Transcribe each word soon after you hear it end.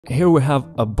Here we have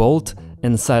a bolt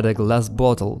inside a glass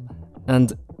bottle,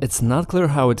 and it's not clear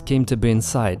how it came to be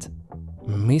inside.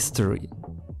 Mystery.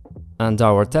 And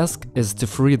our task is to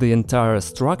free the entire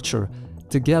structure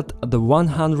to get the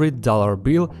 $100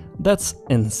 bill that's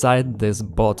inside this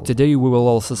bottle. Today we will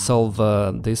also solve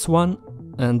this one,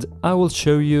 and I will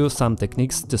show you some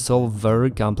techniques to solve very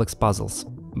complex puzzles.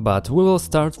 But we will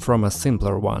start from a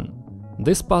simpler one.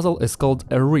 This puzzle is called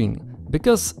a ring,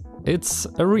 because it's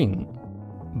a ring.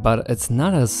 But it's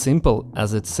not as simple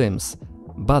as it seems.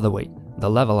 By the way, the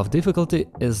level of difficulty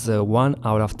is 1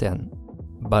 out of 10.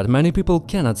 But many people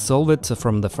cannot solve it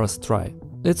from the first try.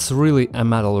 It's really a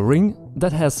metal ring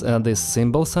that has these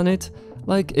symbols on it,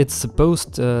 like it's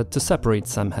supposed to separate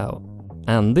somehow.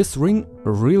 And this ring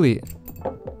really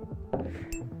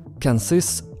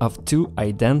consists of two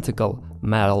identical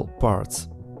metal parts.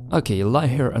 Okay, lie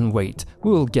here and wait,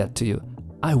 we will get to you.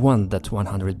 I want that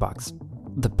 $100.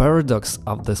 The paradox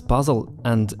of this puzzle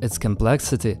and its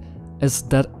complexity is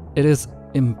that it is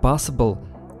impossible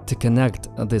to connect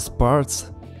these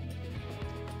parts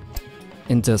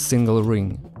into a single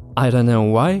ring. I don't know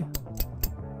why,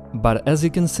 but as you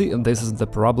can see, this is the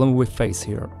problem we face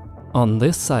here. On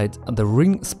this side, the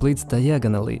ring splits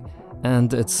diagonally,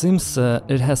 and it seems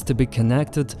it has to be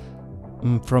connected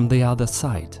from the other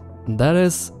side. That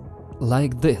is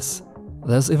like this.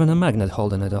 There's even a magnet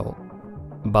holding it all.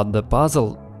 But the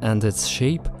puzzle and its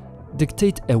shape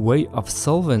dictate a way of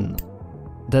solving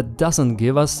that doesn't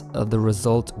give us the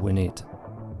result we need.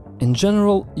 In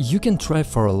general, you can try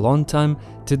for a long time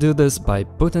to do this by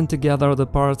putting together the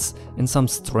parts in some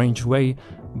strange way,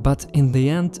 but in the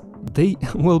end they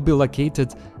will be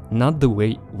located not the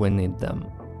way we need them.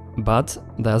 But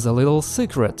there's a little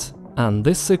secret, and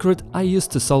this secret I use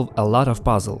to solve a lot of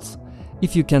puzzles.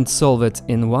 If you can't solve it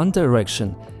in one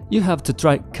direction, you have to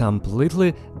try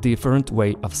completely different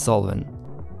way of solving.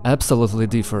 Absolutely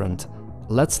different.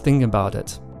 Let's think about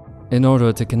it. In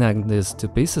order to connect these two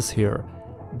pieces here,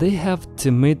 they have to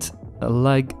meet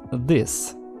like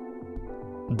this.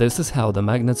 This is how the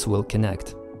magnets will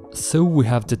connect. So we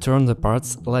have to turn the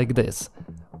parts like this.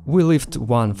 We lift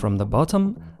one from the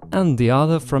bottom and the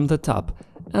other from the top,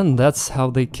 and that's how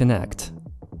they connect.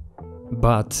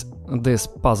 But this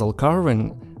puzzle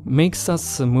carving makes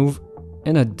us move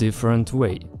in a different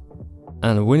way.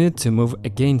 And we need to move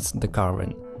against the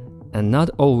carving. And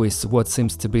not always what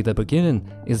seems to be the beginning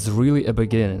is really a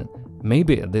beginning.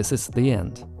 Maybe this is the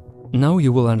end. Now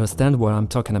you will understand what I'm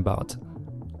talking about.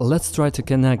 Let's try to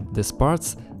connect these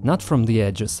parts not from the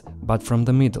edges, but from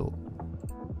the middle.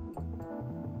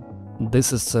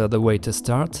 This is the way to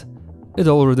start. It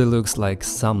already looks like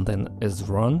something is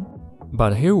wrong,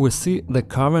 but here we see the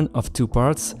carving of two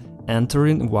parts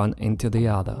entering one into the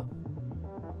other.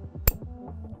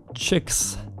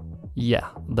 Chicks! Yeah,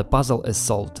 the puzzle is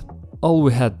solved. All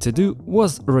we had to do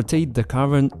was rotate the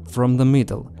carving from the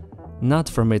middle, not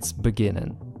from its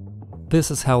beginning.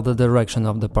 This is how the direction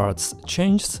of the parts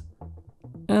changes,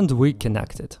 and we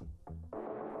connect it.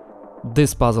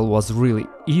 This puzzle was really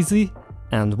easy,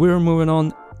 and we're moving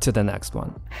on to the next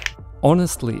one.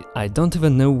 Honestly, I don't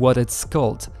even know what it's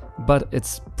called, but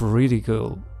it's pretty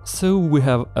cool. So we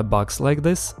have a box like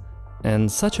this. In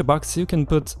such a box you can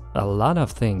put a lot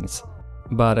of things,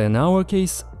 but in our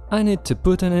case I need to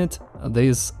put in it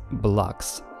these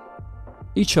blocks.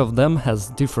 Each of them has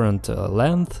different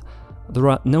length, there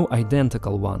are no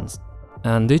identical ones,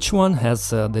 and each one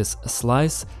has this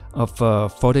slice of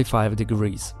 45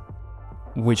 degrees,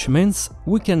 which means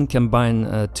we can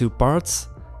combine two parts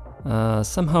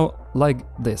somehow like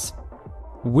this.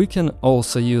 We can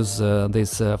also use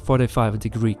these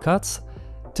 45-degree cuts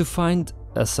to find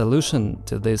a solution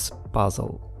to this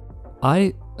puzzle.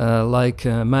 I, like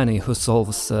many who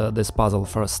solves this puzzle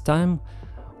first time,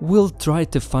 will try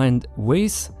to find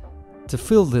ways to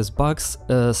fill this box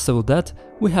so that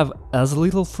we have as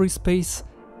little free space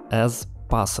as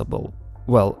possible.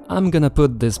 Well, I'm gonna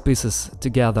put these pieces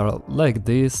together like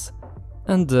this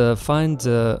and find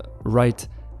right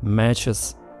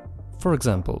matches, for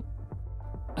example.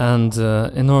 And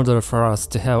in order for us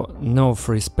to have no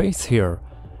free space here,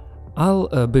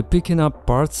 I'll be picking up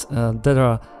parts that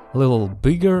are a little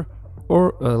bigger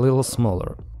or a little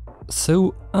smaller.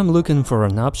 So I'm looking for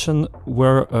an option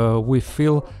where we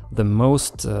fill the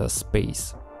most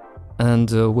space.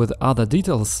 And with other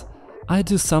details, I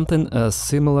do something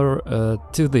similar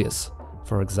to this,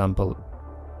 for example.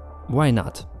 Why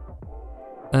not?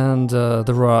 And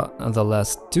there are the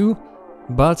last two,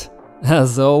 but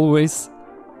as always,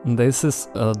 this is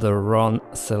the wrong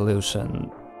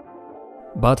solution.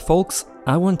 But folks,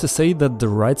 I want to say that the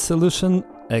right solution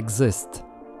exists.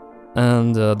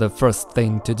 And the first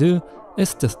thing to do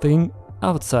is to think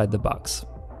outside the box.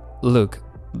 Look,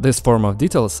 this form of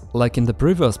details, like in the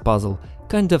previous puzzle,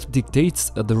 kind of dictates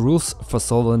the rules for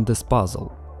solving this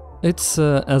puzzle. It's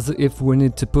as if we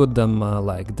need to put them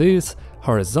like this,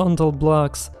 horizontal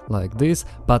blocks, like this,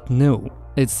 but no,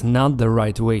 it's not the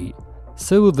right way.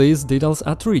 So these details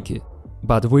are tricky,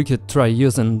 but we could try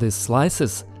using these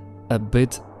slices a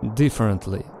bit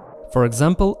differently. For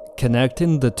example,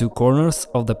 connecting the two corners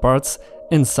of the parts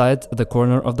inside the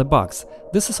corner of the box.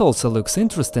 This also looks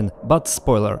interesting, but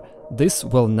spoiler, this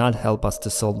will not help us to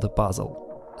solve the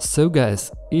puzzle. So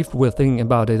guys, if we think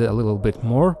about it a little bit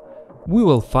more, we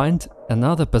will find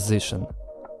another position.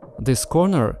 This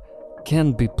corner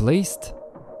can be placed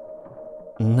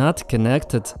not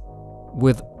connected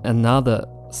with another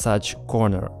such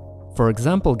corner. For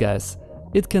example, guys,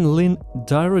 it can lean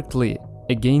directly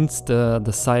against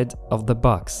the side of the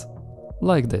box,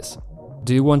 like this.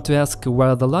 Do you want to ask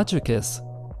where the logic is?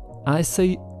 I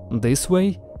say this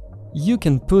way, you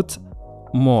can put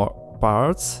more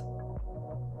parts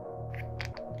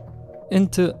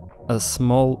into a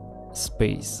small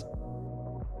space.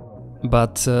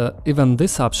 But even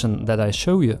this option that I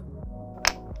show you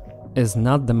is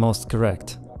not the most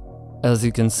correct. As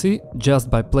you can see, just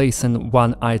by placing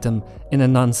one item in a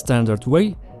non-standard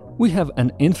way, we have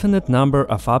an infinite number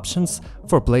of options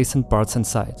for placing parts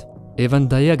inside, even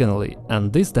diagonally,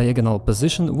 and this diagonal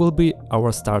position will be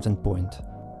our starting point.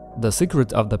 The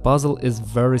secret of the puzzle is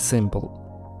very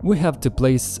simple. We have to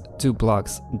place two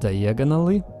blocks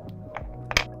diagonally,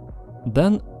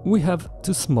 then we have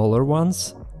two smaller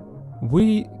ones.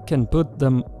 We can put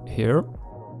them here.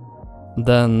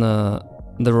 Then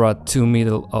there are two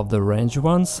middle of the range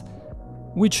ones,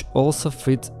 which also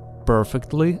fit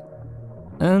perfectly.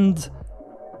 And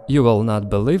you will not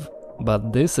believe,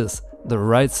 but this is the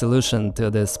right solution to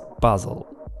this puzzle.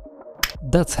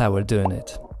 That's how we're doing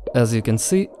it. As you can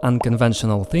see,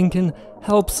 unconventional thinking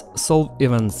helps solve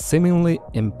even seemingly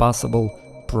impossible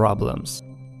problems.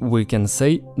 We can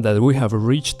say that we have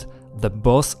reached the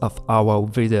boss of our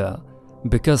video,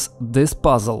 because this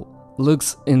puzzle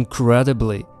looks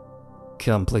incredibly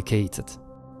complicated.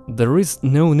 There is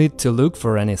no need to look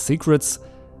for any secrets.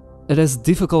 It is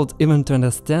difficult even to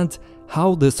understand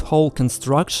how this whole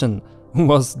construction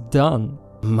was done.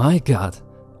 My god,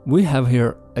 we have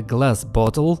here a glass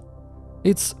bottle.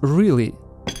 It's really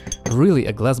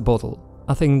a glass bottle.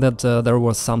 I think that there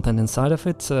was something inside of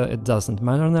it, it doesn't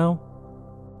matter now.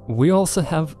 We also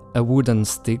have a wooden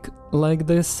stick like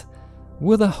this,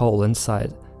 with a hole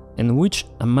inside, in which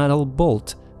a metal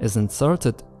bolt is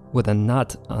inserted with a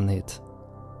nut on it.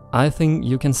 I think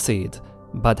you can see it,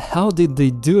 but how did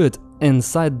they do it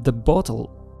inside the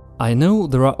bottle? I know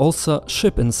there are also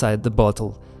ships inside the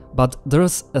bottle, but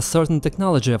there's a certain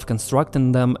technology of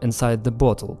constructing them inside the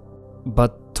bottle.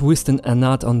 But twisting a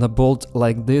nut on the bolt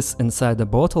like this inside the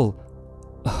bottle?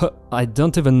 I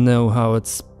don't even know how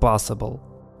it's possible.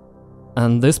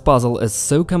 And this puzzle is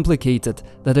so complicated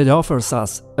that it offers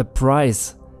us a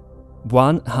prize: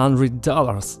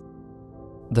 $100.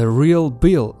 The real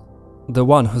bill, the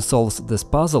one who solves this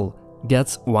puzzle,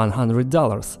 gets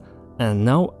 $100, and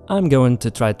now I'm going to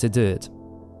try to do it.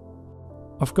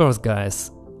 Of course,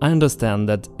 guys, I understand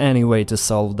that any way to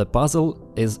solve the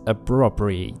puzzle is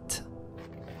appropriate.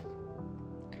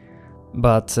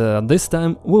 But this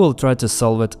time we will try to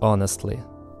solve it honestly.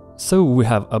 So we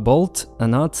have a bolt, a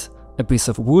nut, a piece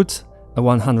of wood, a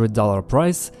 $100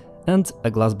 prize, and a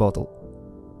glass bottle.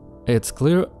 It's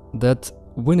clear that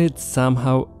we need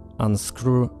somehow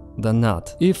unscrew the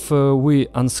nut. If we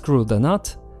unscrew the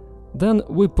nut, then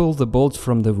we pull the bolt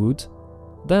from the wood,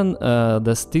 then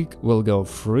the stick will go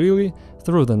freely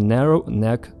through the narrow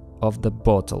neck of the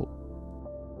bottle.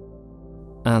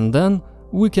 And then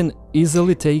we can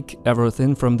easily take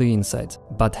everything from the inside.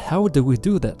 But how do we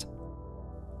do that?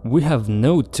 We have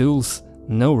no tools,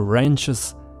 no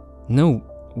wrenches,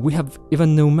 we have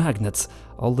even no magnets,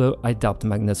 although I doubt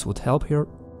magnets would help here.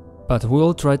 But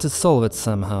we'll try to solve it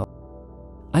somehow.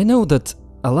 I know that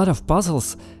a lot of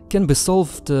puzzles can be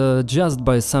solved just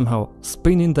by somehow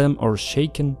spinning them or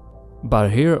shaking, but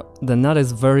here the nut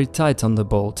is very tight on the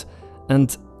bolt,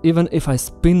 and even if I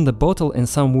spin the bottle in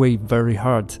some way very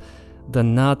hard, the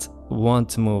nut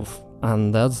won't move,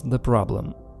 and that's the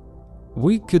problem.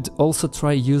 We could also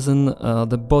try using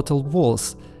the bottle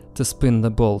walls to spin the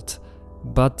bolt,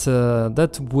 but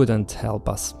that wouldn't help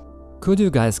us. Could you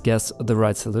guys guess the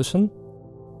right solution?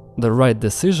 The right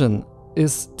decision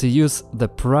is to use the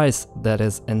prize that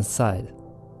is inside.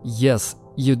 Yes,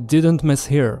 you didn't miss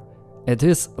here. It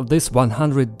is this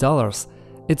 $100.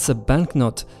 It's a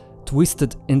banknote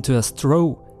twisted into a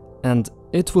straw, and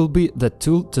it will be the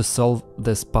tool to solve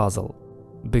this puzzle.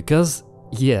 Because,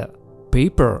 yeah,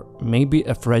 paper may be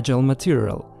a fragile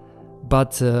material,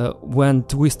 but when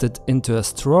twisted into a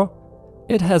straw,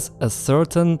 it has a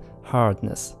certain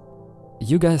hardness.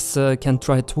 You guys can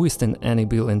try twisting any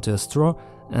bill into a straw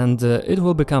and it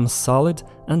will become solid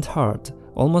and hard,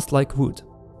 almost like wood.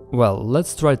 Well,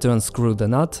 let's try to unscrew the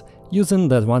nut using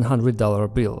that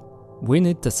 $100 bill. We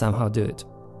need to somehow do it.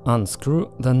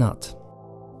 Unscrew the nut.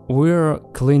 We're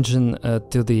clinging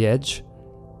to the edge.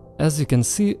 As you can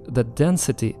see, the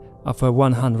density of a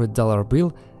 $100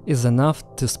 bill is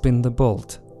enough to spin the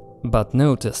bolt. But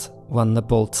notice, when the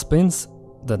bolt spins,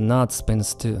 the nut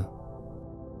spins too.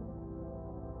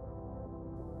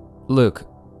 Look,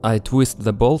 I twist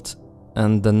the bolt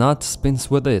and the nut spins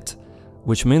with it,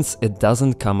 which means it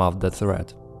doesn't come off the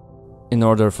thread. In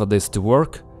order for this to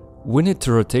work, we need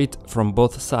to rotate from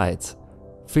both sides,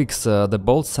 fix the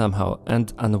bolt somehow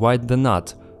and unwind the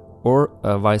nut, or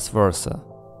vice versa.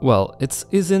 Well, it's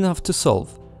easy enough to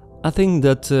solve. I think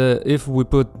that if we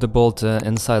put the bolt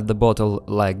inside the bottle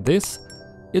like this,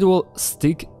 it will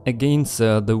stick against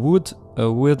the wood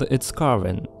with its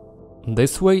carving.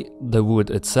 This way, the wood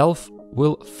itself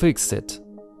will fix it,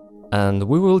 and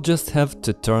we will just have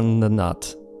to turn the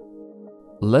nut.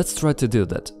 Let's try to do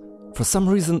that. For some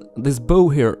reason, this bow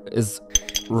here is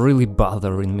really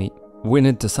bothering me. We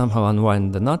need to somehow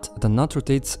unwind the nut. The nut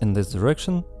rotates in this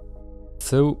direction,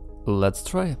 so let's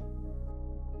try.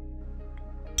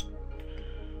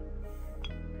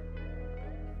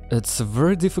 It's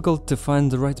very difficult to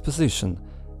find the right position.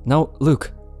 Now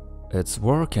look, it's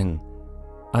working.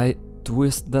 I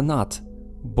twist the nut,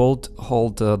 bolt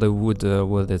hold the wood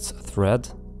with its thread,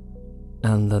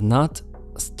 and the nut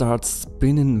starts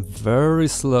spinning very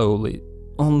slowly,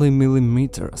 only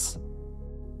millimeters.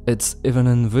 It's even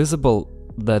invisible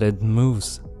that it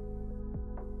moves.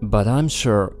 But I'm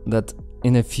sure that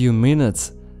in a few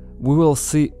minutes we will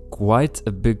see quite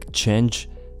a big change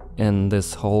in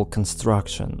this whole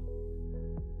construction.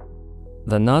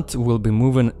 The nut will be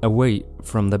moving away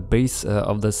from the base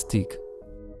of the stick.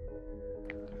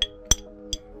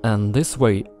 And this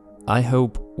way, I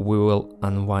hope we will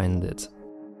unwind it.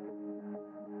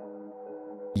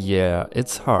 Yeah,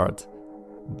 it's hard,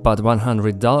 but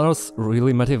 $100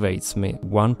 really motivates me.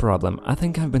 One problem, I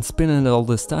think I've been spinning it all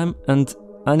this time and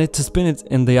I need to spin it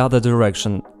in the other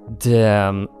direction.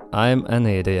 Damn, I'm an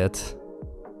idiot.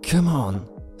 Come on,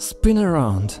 spin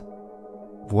around.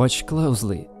 Watch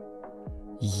closely.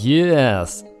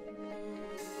 Yes!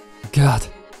 God!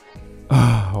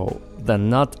 Oh, the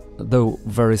nut, though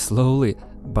very slowly,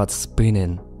 but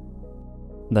spinning.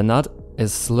 The nut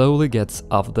slowly gets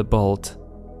off the bolt.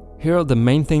 Here the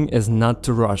main thing is not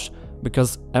to rush,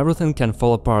 because everything can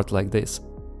fall apart like this.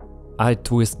 I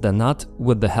twist the nut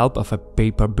with the help of a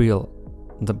paper bill.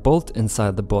 The bolt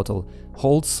inside the bottle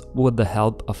holds with the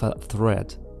help of a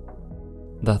thread.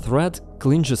 The thread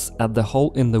clinches at the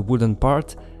hole in the wooden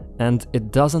part and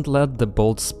it doesn't let the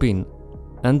bolt spin.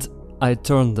 And I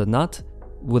turn the nut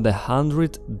with a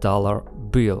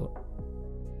 $100 bill.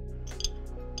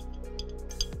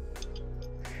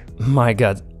 My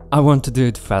god, I want to do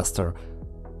it faster.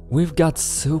 We've got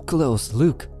so close,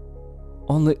 look.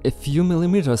 Only a few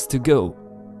millimeters to go.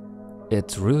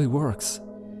 It really works.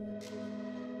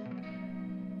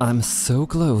 I'm so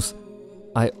close.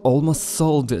 I almost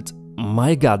solved it.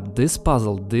 My god, this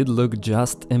puzzle did look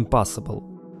just impossible.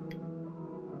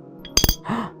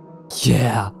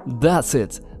 Yeah, that's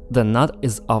it. The nut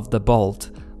is off the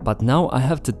bolt, but now I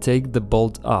have to take the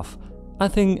bolt off. I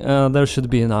think there should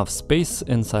be enough space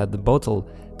inside the bottle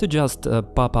to just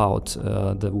pop out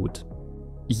the wood.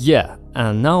 Yeah,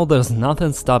 and now there's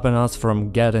nothing stopping us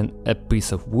from getting a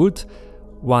piece of wood,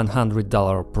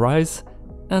 $100 prize,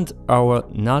 and our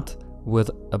nut with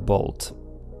a bolt.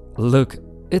 Look,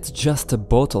 it's just a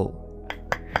bottle.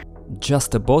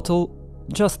 Just a bottle,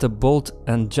 just a bolt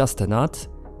and just a nut.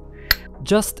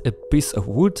 Just a piece of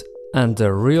wood and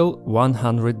a real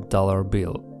 $100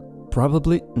 bill.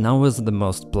 Probably now is the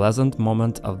most pleasant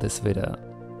moment of this video.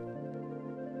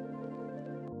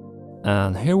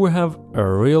 And here we have a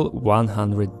real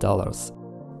 $100.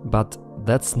 But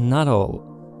that's not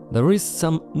all. There is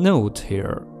some note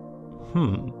here.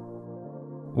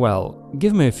 Well,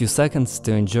 give me a few seconds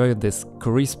to enjoy this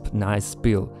crisp, nice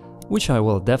bill, which I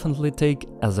will definitely take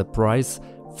as a prize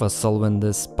for solving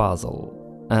this puzzle.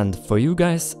 And for you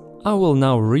guys, I will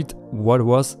now read what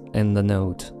was in the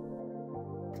note.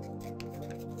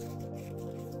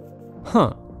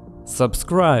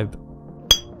 Subscribe!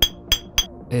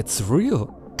 It's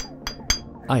real!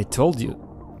 I told you,